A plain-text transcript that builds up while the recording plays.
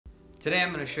Today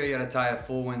I'm going to show you how to tie a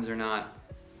full Windsor knot.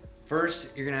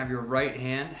 First, you're going to have your right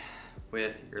hand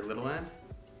with your little end,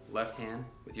 left hand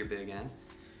with your big end.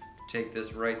 Take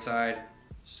this right side,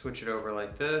 switch it over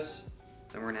like this.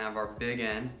 Then we're going to have our big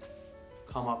end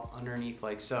come up underneath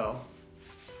like so.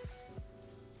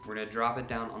 We're going to drop it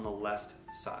down on the left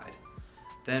side.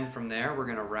 Then from there, we're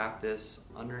going to wrap this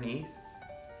underneath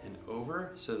and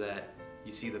over so that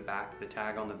you see the back, the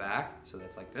tag on the back. So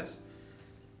that's like this.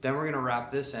 Then we're going to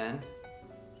wrap this end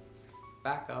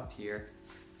back up here.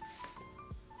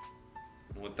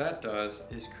 And what that does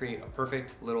is create a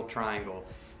perfect little triangle.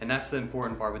 And that's the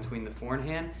important part between the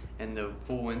forehand and the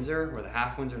full Windsor, or the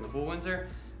half Windsor and the full Windsor,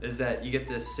 is that you get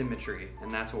this symmetry,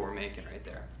 and that's what we're making right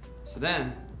there. So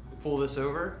then we pull this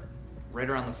over right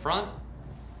around the front,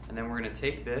 and then we're going to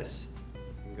take this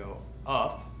and go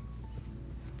up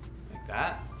like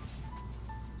that,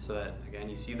 so that again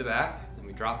you see the back. Then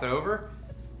we drop it over,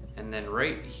 and then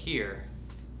right here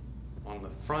on the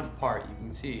front part you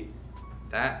can see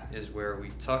that is where we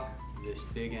tuck this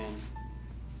big end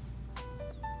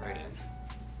right in.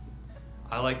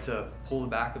 I like to pull the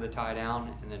back of the tie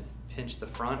down and then pinch the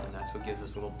front, and that's what gives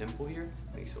this little dimple here.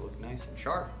 Makes it look nice and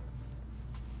sharp.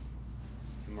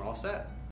 And we're all set.